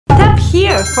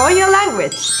here for your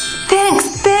language.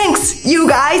 Thanks! You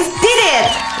guys did it!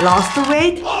 Lost the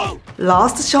weight?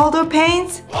 Lost shoulder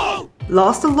pains?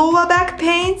 Lost lower back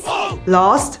pains?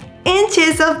 Lost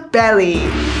inches of belly.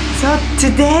 So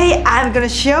today I'm gonna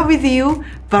share with you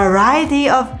variety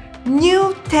of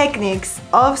new techniques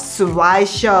of Swai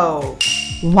show.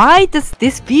 Why does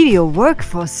this video work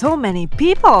for so many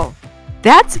people?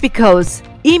 That's because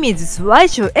Imi's Swai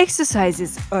show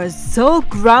exercises are so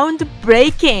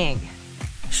groundbreaking.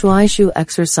 Swai shoe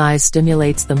exercise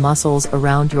stimulates the muscles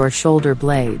around your shoulder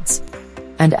blades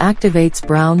and activates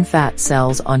brown fat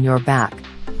cells on your back.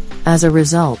 As a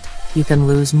result, you can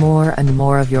lose more and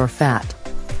more of your fat.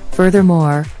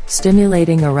 Furthermore,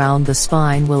 stimulating around the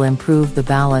spine will improve the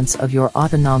balance of your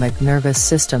autonomic nervous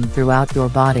system throughout your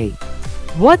body.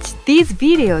 Watch these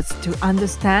videos to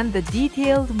understand the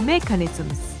detailed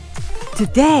mechanisms.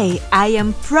 Today, I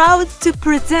am proud to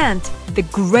present the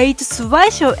great Swai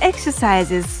show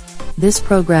exercises. This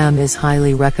program is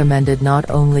highly recommended not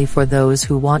only for those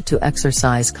who want to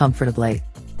exercise comfortably,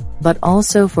 but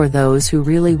also for those who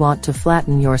really want to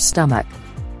flatten your stomach.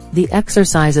 The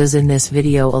exercises in this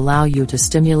video allow you to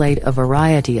stimulate a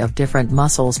variety of different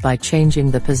muscles by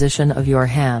changing the position of your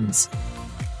hands.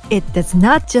 It does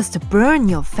not just burn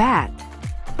your fat,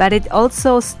 but it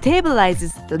also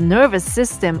stabilizes the nervous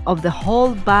system of the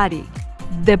whole body.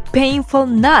 The painful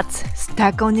knots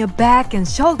stuck on your back and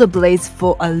shoulder blades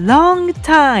for a long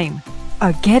time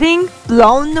are getting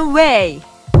blown away.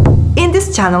 In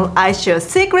this channel, I share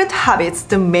secret habits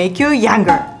to make you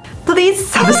younger. Please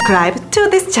subscribe to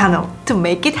this channel to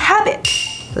make it habit.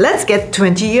 Let's get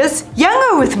 20 years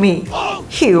younger with me.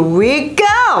 Here we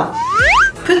go!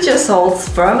 Put your soles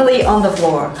firmly on the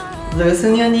floor.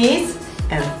 Loosen your knees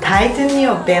and tighten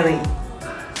your belly.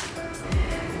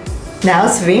 Now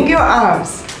swing your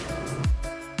arms.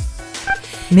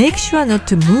 Make sure not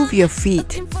to move your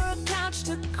feet.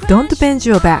 Don't bend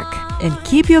your back and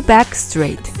keep your back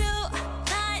straight.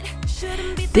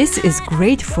 This is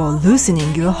great for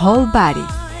loosening your whole body.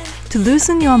 To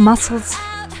loosen your muscles,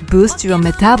 boost your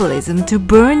metabolism to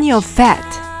burn your fat.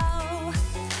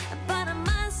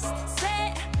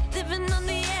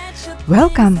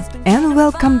 Welcome and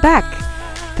welcome back.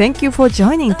 Thank you for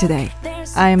joining today.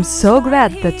 I am so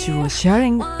glad that you are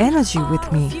sharing energy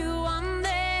with me.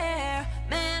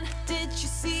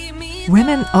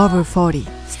 Women over 40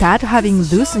 start having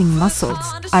loosening muscles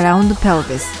around the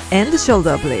pelvis and the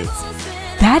shoulder blades.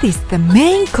 That is the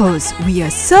main cause we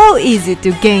are so easy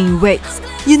to gain weight.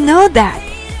 You know that.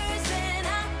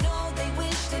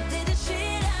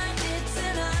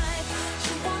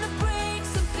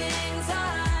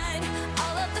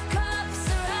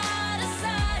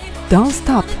 Don't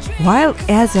stop while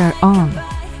ads are on.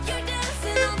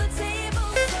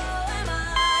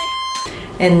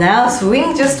 And now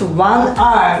swing just one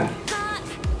arm.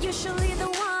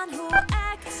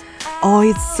 Oh,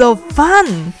 it's so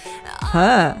fun!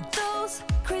 Huh?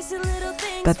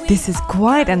 But this is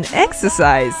quite an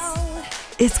exercise.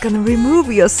 It's gonna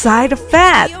remove your side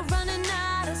fat.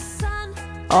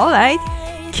 Alright,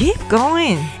 keep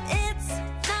going.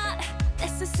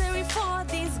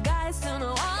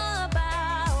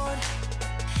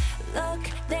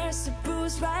 There's a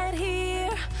bruise right here,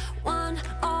 one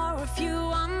or a few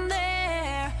on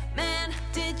there. Man,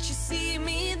 did you see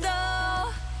me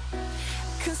though?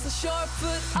 Cause the short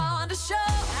put on the show.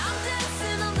 I'm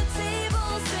dancing on the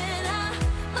tables and I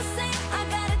must say I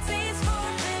got a taste for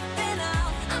flipping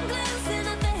out. I'm glancing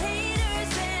at the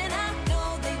haters and I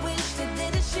know they wish they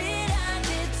did the shit I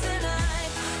did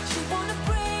tonight. You wanna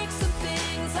break some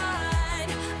things, alright.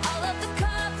 All of the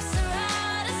cups are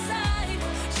out of sight.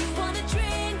 You wanna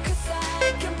drink cause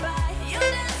I can buy. You're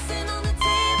dancing on the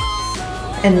table so.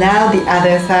 And now the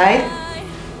other side.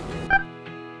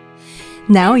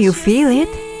 Now you feel it?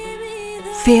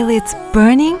 Feel it's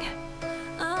burning?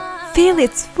 Feel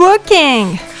it's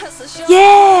working!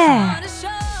 Yeah!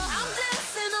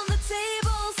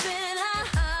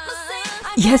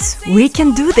 Yes, we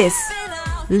can do this!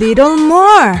 Little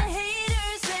more!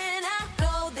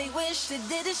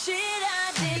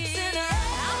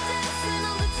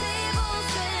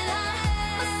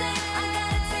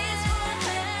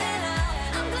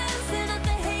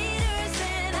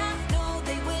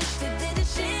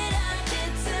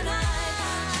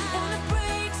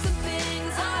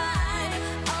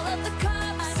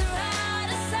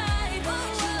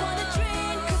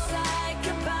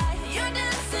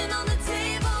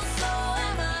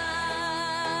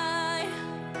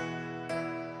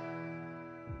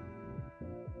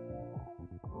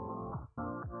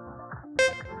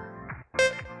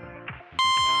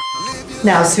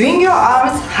 Now swing your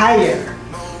arms higher.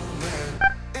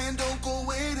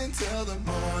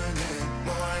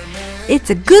 It's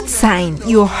a good sign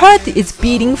your heart is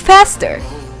beating faster.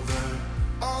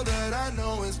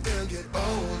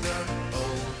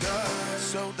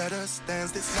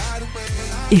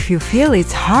 If you feel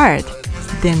it's hard,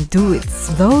 then do it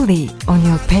slowly on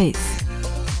your pace.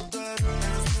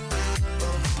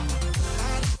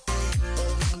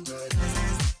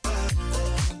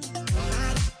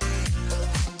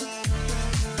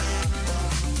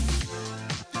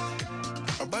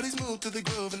 Our bodies move to the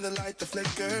groove and the light that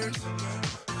flickers.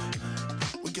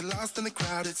 We get lost in the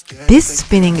crowd, it's scary. These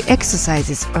spinning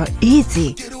exercises are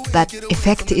easy, but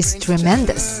effect is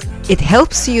tremendous. It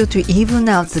helps you to even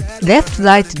out the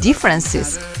left-right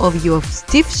differences of your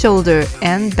stiff shoulder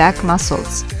and back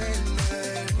muscles.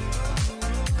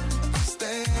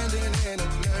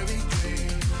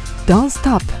 Don't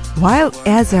stop while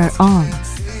ads are on.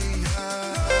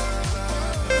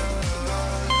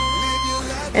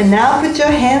 And now put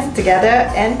your hands together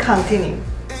and continue.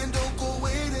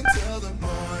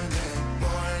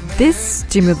 This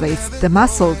stimulates the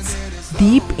muscles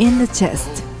deep in the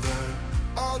chest.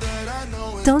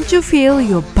 Don't you feel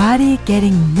your body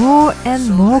getting more and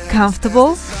more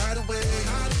comfortable?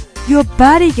 Your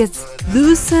body gets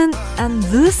loosened and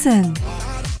loosened.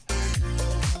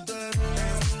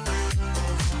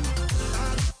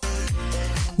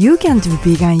 You can do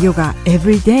Bigan yoga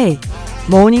every day,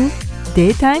 morning,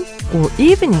 daytime, or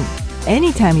evening,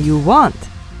 anytime you want.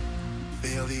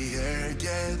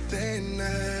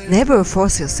 Never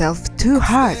force yourself too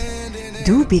hard.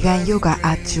 Do Bigan yoga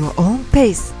at your own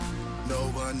pace.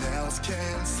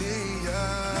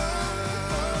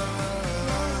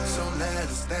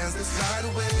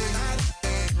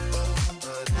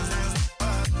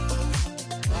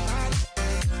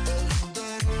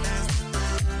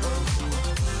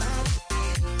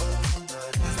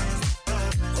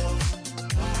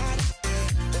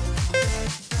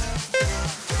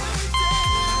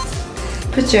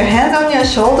 Put your hands on your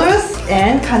shoulders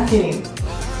and continue.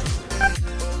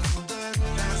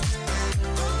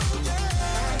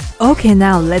 Okay,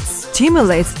 now let's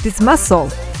stimulate this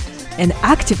muscle and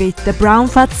activate the brown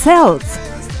fat cells.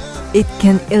 It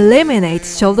can eliminate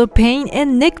shoulder pain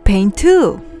and neck pain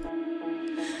too.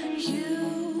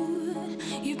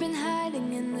 You've been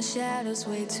hiding in the shadows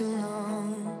way too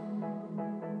long.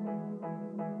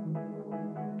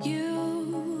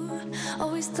 You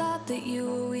always thought that you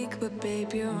were weak, but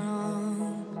babe, you're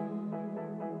wrong.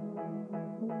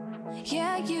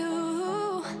 Yeah,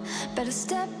 you better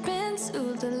step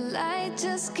into the light,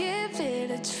 just give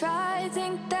it a try.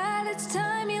 Think that it's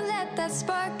time you let that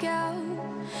spark out.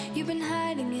 You've been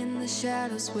hiding in the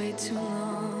shadows way too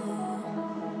long.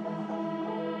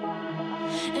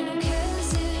 And who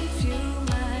cares if you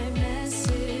might mess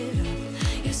it up?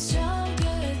 You're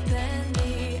stronger than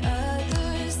the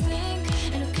others think.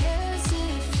 And who cares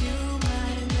if you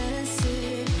might mess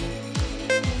it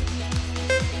up?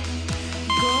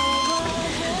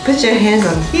 Put your hands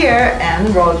on here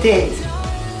and rotate.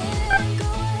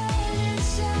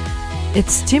 It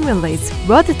stimulates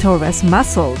rotator's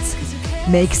muscles,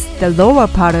 makes the lower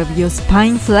part of your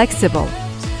spine flexible.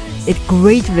 It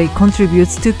greatly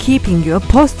contributes to keeping your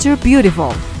posture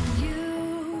beautiful.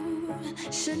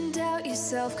 You shouldn't doubt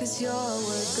yourself, 'cause you're a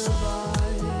work of art.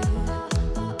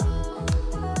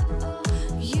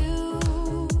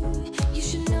 You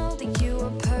should know that you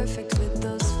are perfect with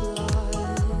those flaws.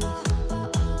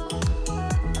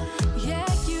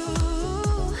 Yeah, you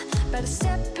better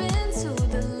step into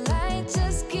the light,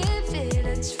 just give it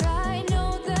a try.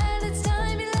 Know that it's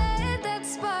time you let that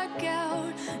spark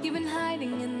out. You've been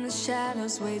hiding in the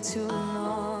shadows way too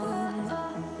long.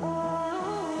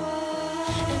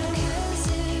 And who cares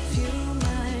if you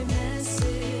might mess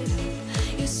it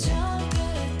up? You're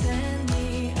stronger than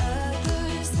the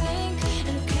others think. And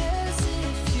who cares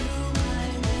if you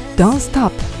might mess Don't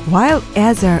stop while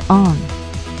ads are on.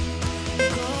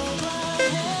 it up? Go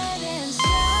ahead and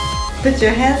shine. Put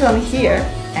your hands on here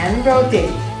and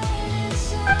rotate.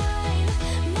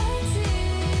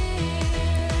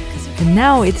 And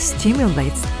now it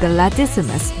stimulates the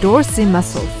latissimus dorsi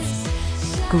muscle.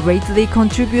 Greatly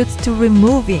contributes to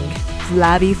removing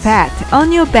flabby fat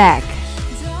on your back.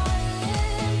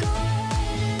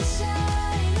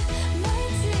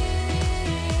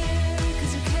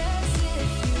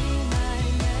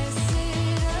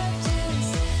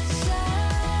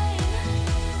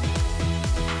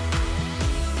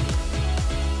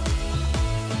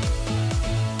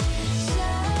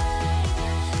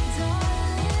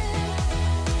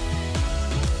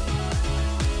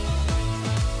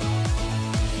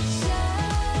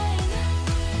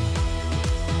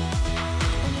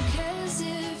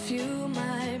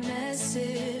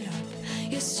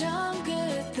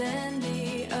 stronger than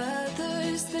the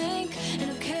others think. And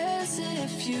who cares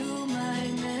if you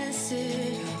might mess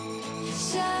it up?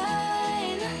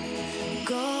 Shine,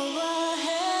 go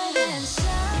ahead and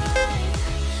shine.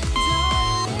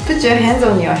 Put your hands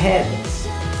on your head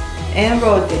and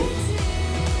rotate.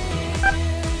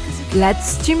 Let's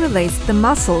stimulate the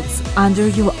muscles under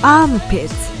your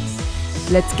armpits.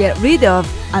 Let's get rid of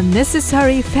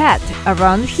unnecessary fat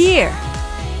around here.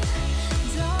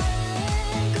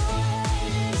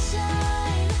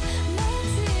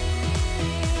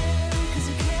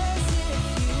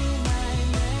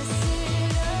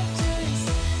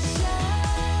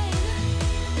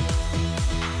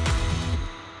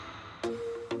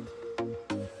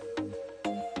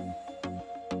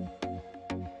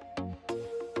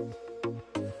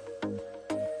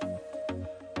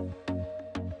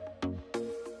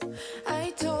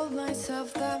 I told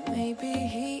myself that maybe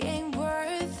he ain't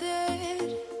worth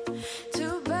it.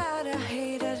 Too bad I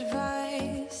hate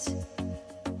advice.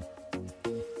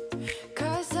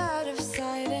 'Cause out of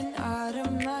sight and out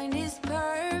of mind is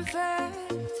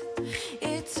perfect.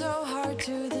 It's so hard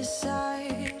to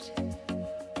decide.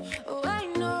 Oh, I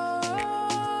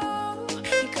know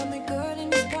he got me good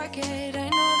in his pocket. I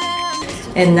know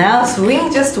that And now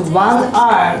swing just one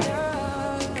arm.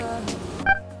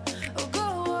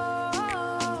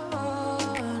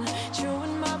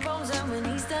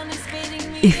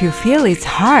 If you feel it's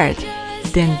hard,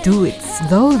 then do it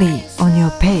slowly on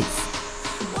your pace.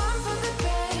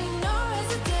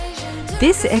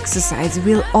 This exercise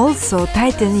will also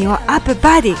tighten your upper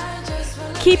body.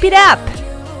 Keep it up!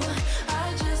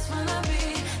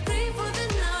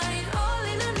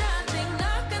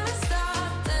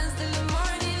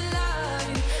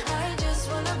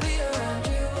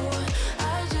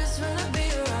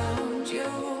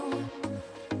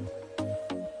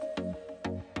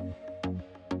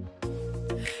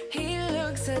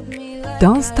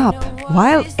 Don't stop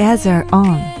while ads are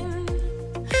on.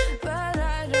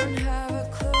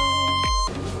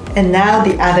 And now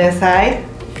the other side.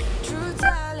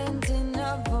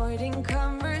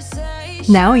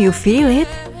 Now you feel it?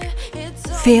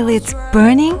 Feel it's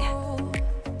burning?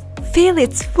 Feel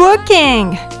it's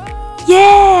working!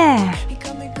 Yeah!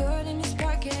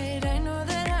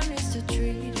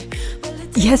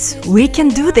 Yes, we can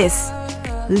do this.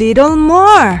 Little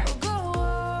more.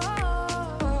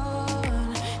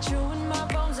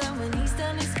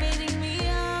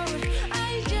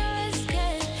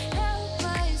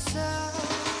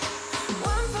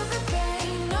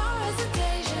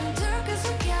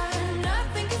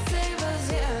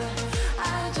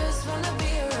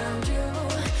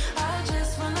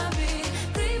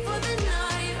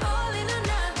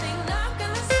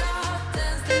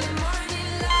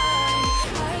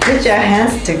 Put your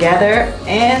hands together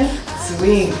and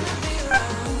swing.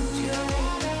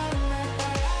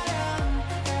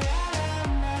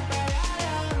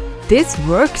 This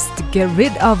works to get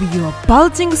rid of your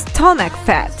bulging stomach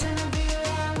fat.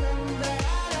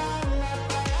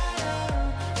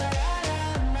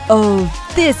 Oh,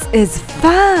 this is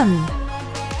fun!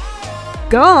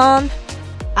 Go on,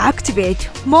 activate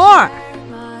more!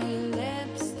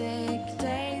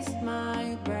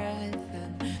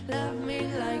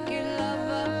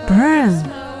 Burn,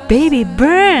 baby,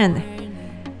 burn!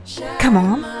 Come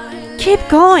on, keep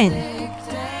going!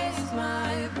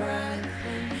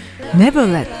 Never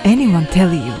let anyone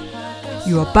tell you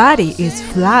your body is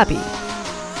flabby.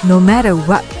 No matter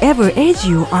whatever age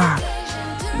you are,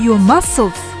 your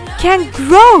muscles can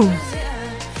grow.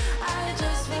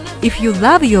 If you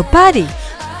love your body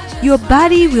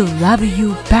will love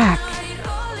you back.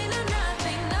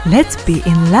 Let's be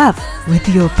in love with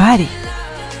your body.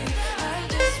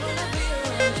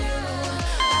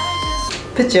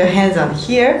 Put your hands on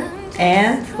here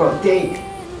and rotate.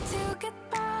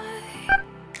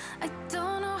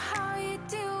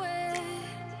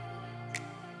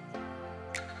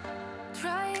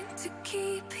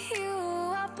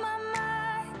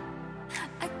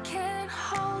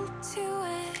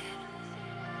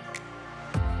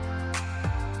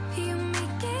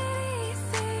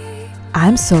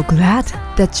 I'm so glad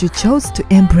that you chose to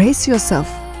embrace yourself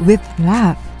with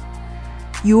love.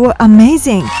 You are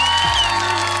amazing.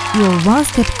 Your one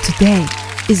step today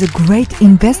is a great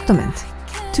investment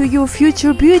to your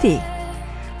future beauty.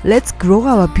 Let's grow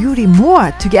our beauty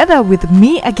more together with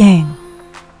me again.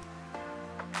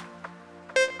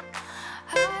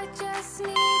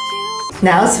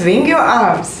 Now swing your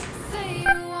arms.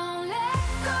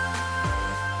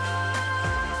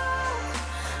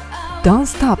 Don't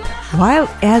stop while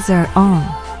ads are on.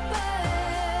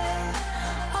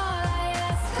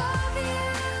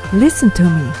 Listen to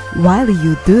me while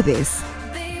you do this.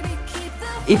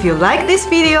 If you like this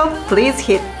video, please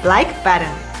hit like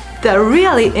button. That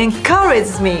really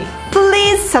encourages me.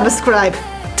 Please subscribe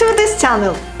to this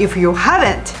channel if you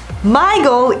haven't. My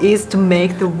goal is to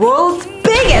make the world's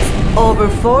biggest over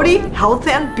 40 health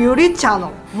and beauty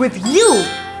channel with you,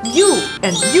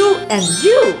 and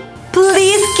you.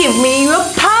 Please give me your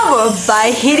power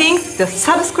by hitting the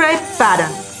subscribe button.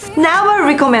 Now I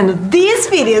recommend these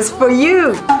videos for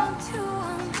you.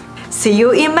 See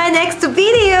you in my next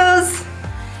videos.